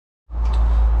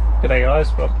G'day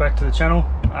guys, welcome back to the channel.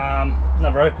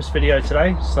 Another Opus video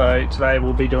today. So today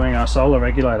we'll be doing our solar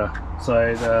regulator.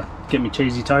 So to get me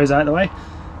cheesy toes out of the way,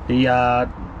 the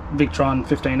Victron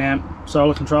 15 amp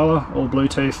solar controller, all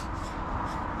Bluetooth.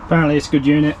 Apparently it's a good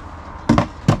unit.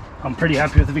 I'm pretty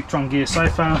happy with the Victron gear so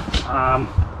far.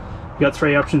 You've got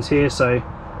three options here. So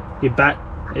your bat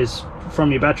is from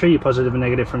your battery, your positive and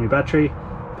negative from your battery.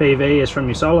 PV is from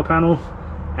your solar panel.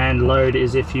 And load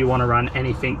is if you want to run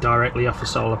anything directly off a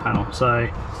solar panel. So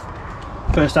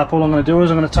first up, all I'm going to do is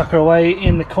I'm going to tuck her away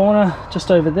in the corner just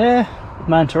over there,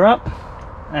 mount her up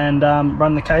and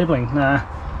run the cabling.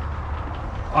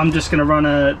 I'm just going to run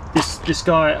this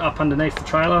guy up underneath the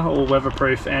trailer, all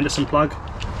weatherproof Anderson plug,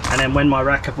 and then when my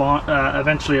rack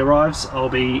eventually arrives, I'll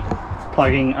be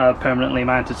plugging a permanently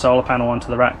mounted solar panel onto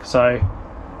the rack, so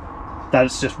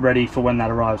that's just ready for when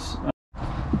that arrives.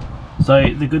 So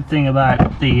the good thing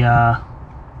about the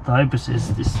Opus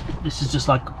is this is just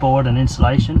like board and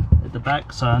insulation at the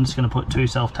back. So I'm just going to put two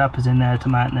self tappers in there to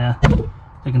mount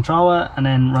the controller and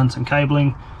then run some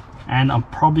cabling. And I'm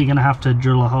probably going to have to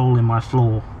drill a hole in my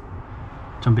floor,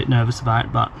 which I'm a bit nervous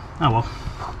about, but oh well,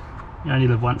 you only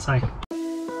live once, eh?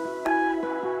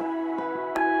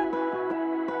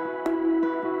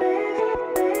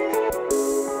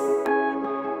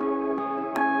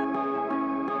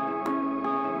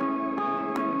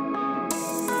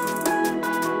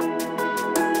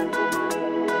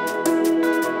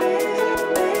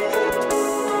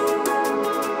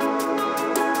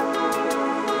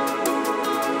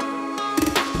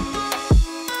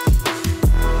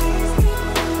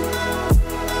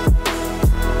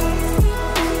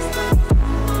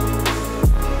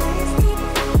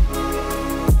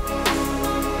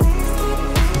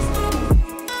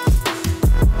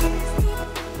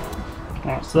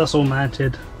 So that's all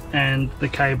mounted and the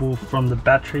cable from the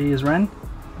battery is ran.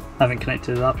 I haven't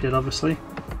connected it up yet, obviously.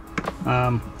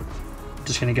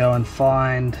 Just going to go and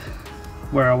find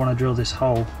where I want to drill this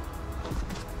hole.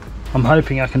 I'm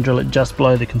hoping I can drill it just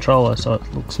below the controller so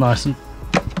it looks nice and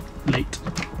neat.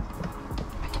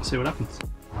 Let's see what happens.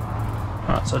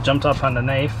 Alright, so I jumped up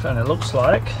underneath and it looks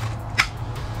like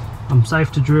I'm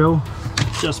safe to drill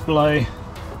just below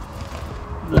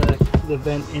the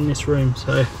vent in this room.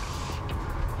 So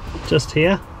just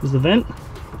here is the vent.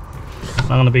 I'm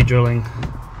going to be drilling.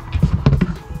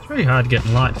 It's really hard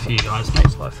getting light for you guys, it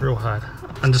makes life real hard.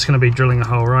 I'm just going to be drilling a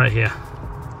hole right here.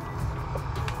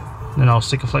 Then I'll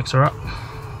stick a flexor up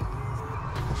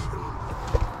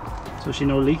so she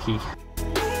no leaky.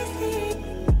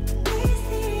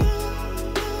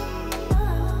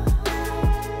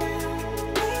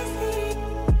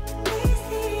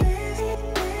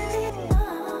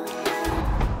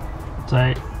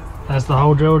 So that's the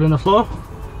hole drilled in the floor.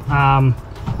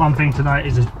 One thing to note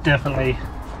is it's definitely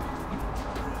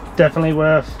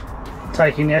worth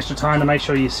taking the extra time to make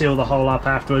sure you seal the hole up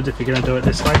afterwards if you're going to do it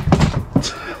this way.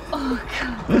 Oh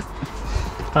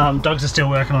god. Dogs are still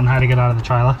working on how to get out of the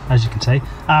trailer, as you can see.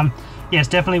 Yeah, it's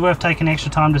definitely worth taking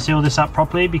extra time to seal this up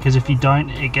properly, because if you don't,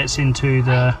 it gets into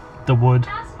the wood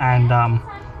and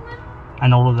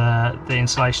all of the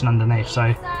insulation underneath.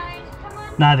 So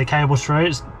now the cable's through,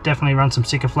 it's definitely run some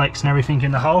Sikaflex and everything in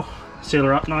the hole, seal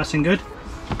her up nice and good.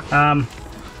 I'm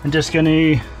just going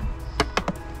to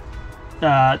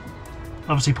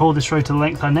obviously pull this through to the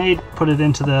length I need, put it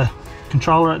into the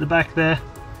controller at the back there.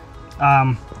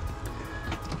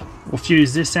 We'll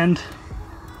fuse this end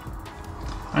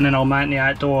and then I'll mount the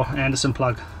outdoor Anderson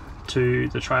plug to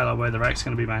the trailer where the rack's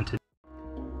going to be mounted.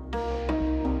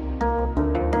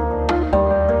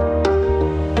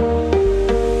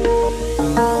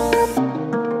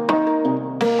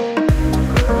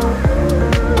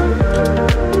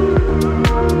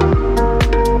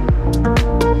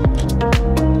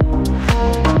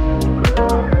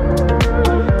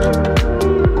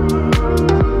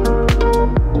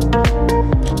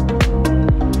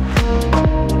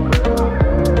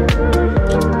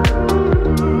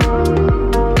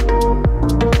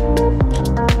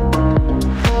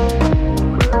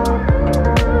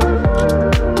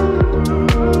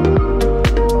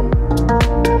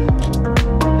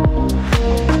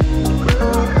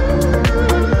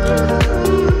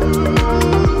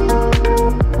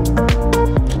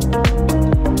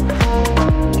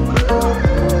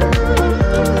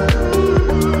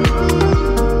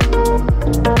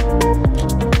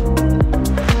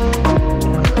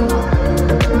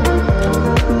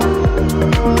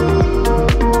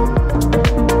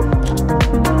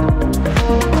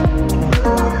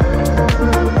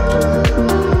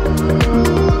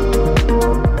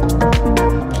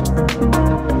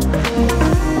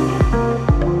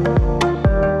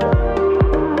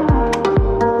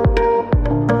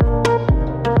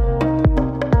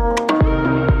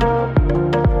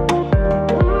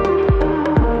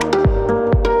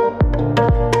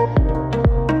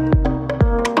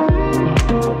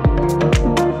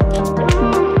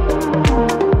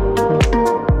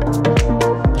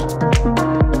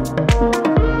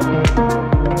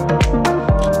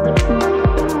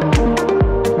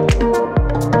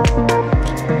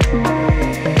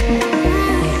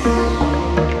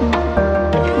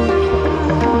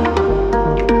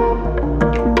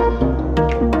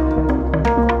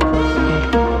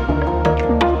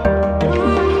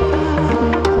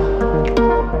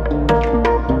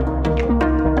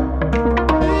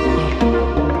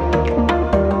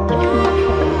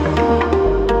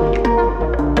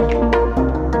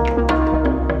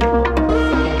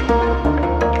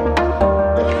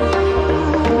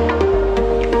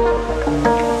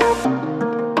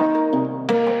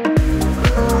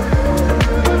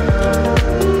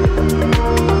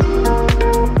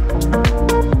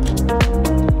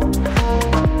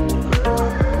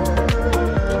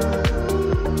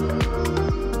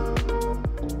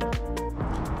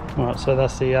 so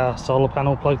that's the solar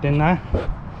panel plugged in there.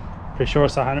 Pretty sure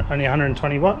it's only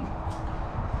 120 watt.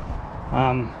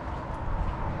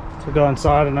 So go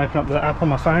inside and open up the app on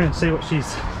my phone and see what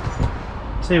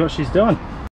she's doing.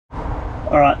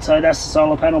 Alright, so that's the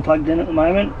solar panel plugged in at the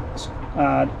moment.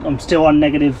 I'm still on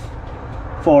negative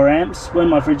 4 amps. When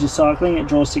my fridge is cycling, it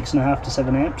draws 6.5 to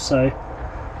 7 amps, so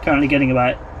currently getting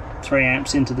about 3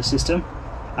 amps into the system.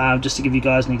 Just to give you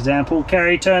guys an example,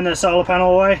 Carrie, turn the solar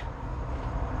panel away.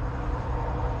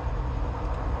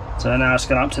 So now it's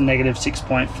gone up to negative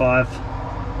 6.5,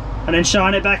 and then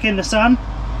shine it back in the sun.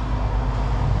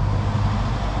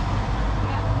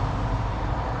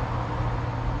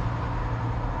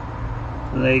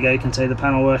 So there you go, you can see the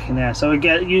panel working there. So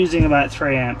we're using about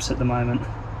 3 amps at the moment.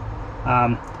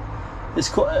 It's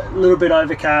quite a little bit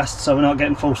overcast, so we're not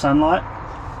getting full sunlight,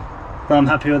 but I'm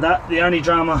happy with that. The only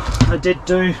drama I did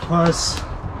do was,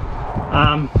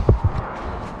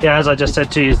 yeah, as I just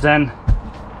said to you then,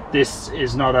 this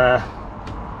is not a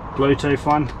Bluetooth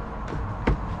one.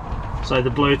 So the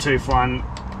Bluetooth one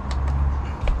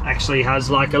actually has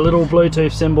like a little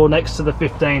Bluetooth symbol next to the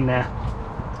 15 there.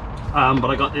 But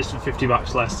I got this for 50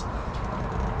 bucks less.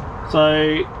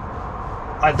 So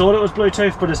I thought it was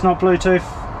Bluetooth, but it's not Bluetooth.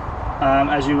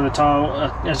 As you would have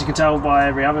told, as you can tell by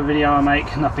every other video I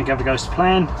make, nothing ever goes to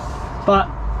plan. But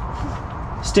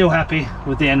still happy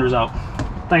with the end result.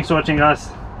 Thanks for watching, guys.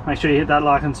 Make sure you hit that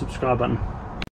like and subscribe button.